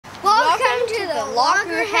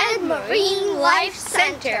Loggerhead Marinelife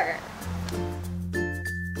Center.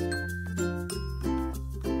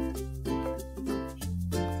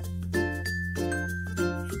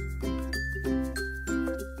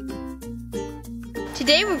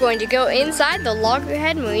 Today we're going to go inside the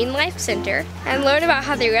Loggerhead Marinelife Center and learn about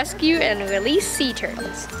how they rescue and release sea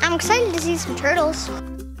turtles. I'm excited to see some turtles.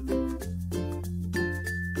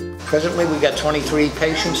 Presently we got 23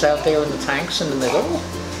 patients out there in the tanks in the middle.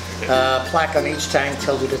 Plaque on each tank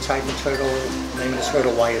tells you the type of turtle, name of the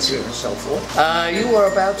turtle, why it's here, and so forth. You are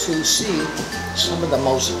about to see some of the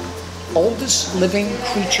most oldest living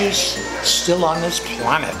creatures still on this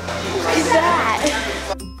planet. What is that?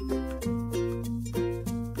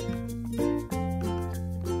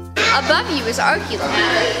 Above you is Arculum,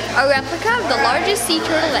 a replica of the largest sea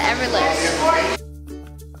turtle that ever lived.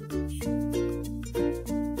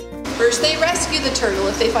 First they rescue the turtle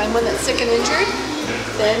if they find one that's sick and injured.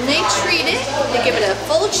 Then they treat it, they give it a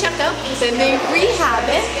full checkup, then they rehab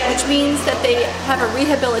it, which means that they have a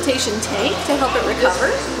rehabilitation tank to help it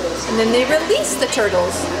recover. And then they release the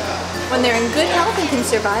turtles when they're in good health and can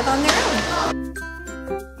survive on their own.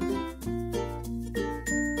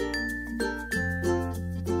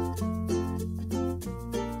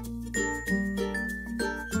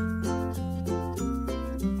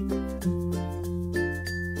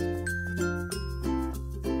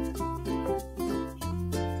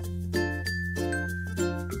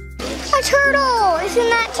 A turtle is in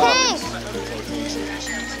that tank.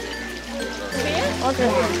 Look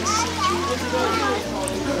at that.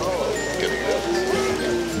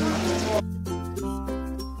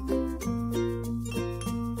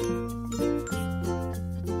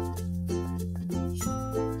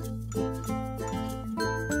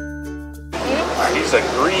 He's a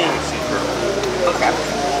green sea turtle. Okay.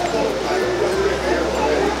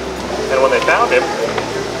 And when they found him,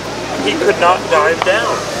 he could not dive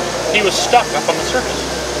down. He was stuck up on the surface.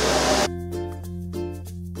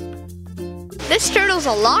 This turtle's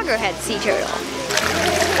a loggerhead sea turtle.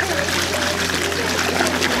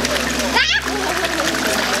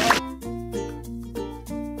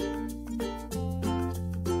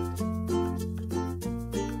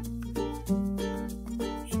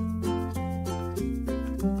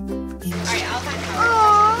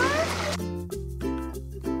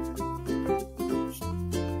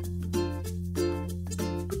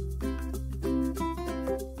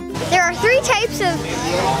 There are three types of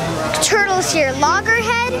turtles here: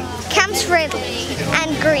 loggerhead, Kemp's Ridley,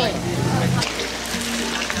 and green.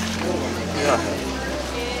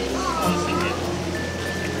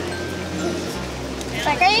 It's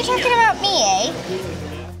like, are you talking about me, eh?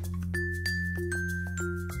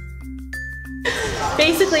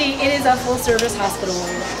 Basically, it is a full-service hospital,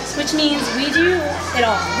 which means we do it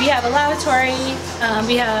all. We have a laboratory,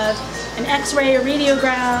 we have an X-ray, a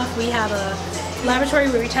radiograph, we have a laboratory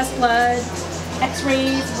where we test blood,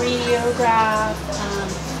 X-rays, radiograph,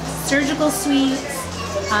 surgical suites,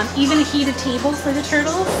 even a heated table for the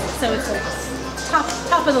turtles. So it's a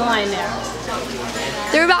top of the line there.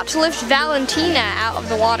 They're about to lift Valentina out of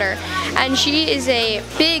the water, and she is a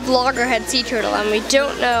big loggerhead sea turtle, and we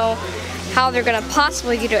don't know how they're going to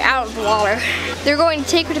possibly get her out of the water. They're going to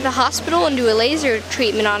take her to the hospital and do a laser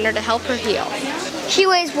treatment on her to help her heal. She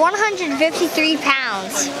weighs 153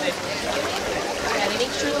 pounds.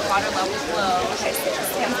 Make sure the water level's low.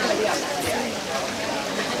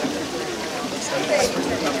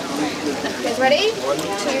 Guys ready? 1, 2,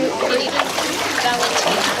 3.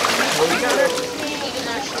 Valentina.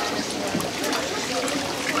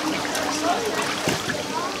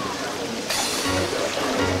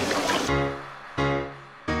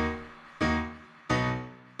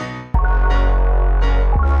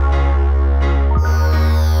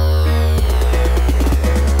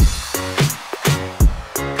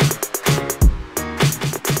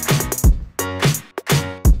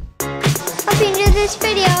 This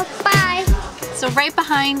video. Bye. So right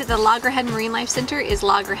behind the Loggerhead Marinelife Center is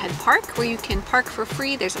Loggerhead Park, where you can park for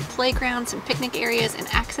free. There's a playground, some picnic areas, and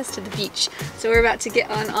access to the beach. So we're about to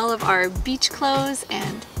get on all of our beach clothes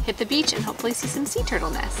and hit the beach and hopefully see some sea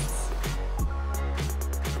turtle nests.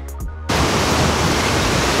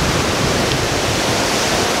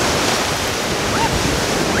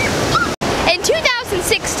 In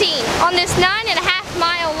 2016, on this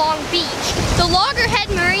 9.5-mile long beach, the Loggerhead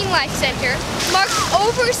Marinelife Center marked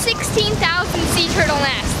over 16,000 sea turtle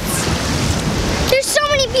nests. There's so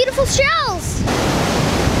many beautiful shells!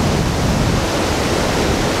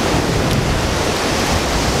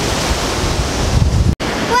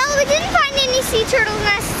 Well, we didn't find any sea turtle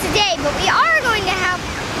nests today, but we are going to have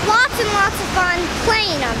lots and lots of fun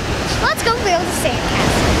playing on the beach. Let's go build a sandcastle.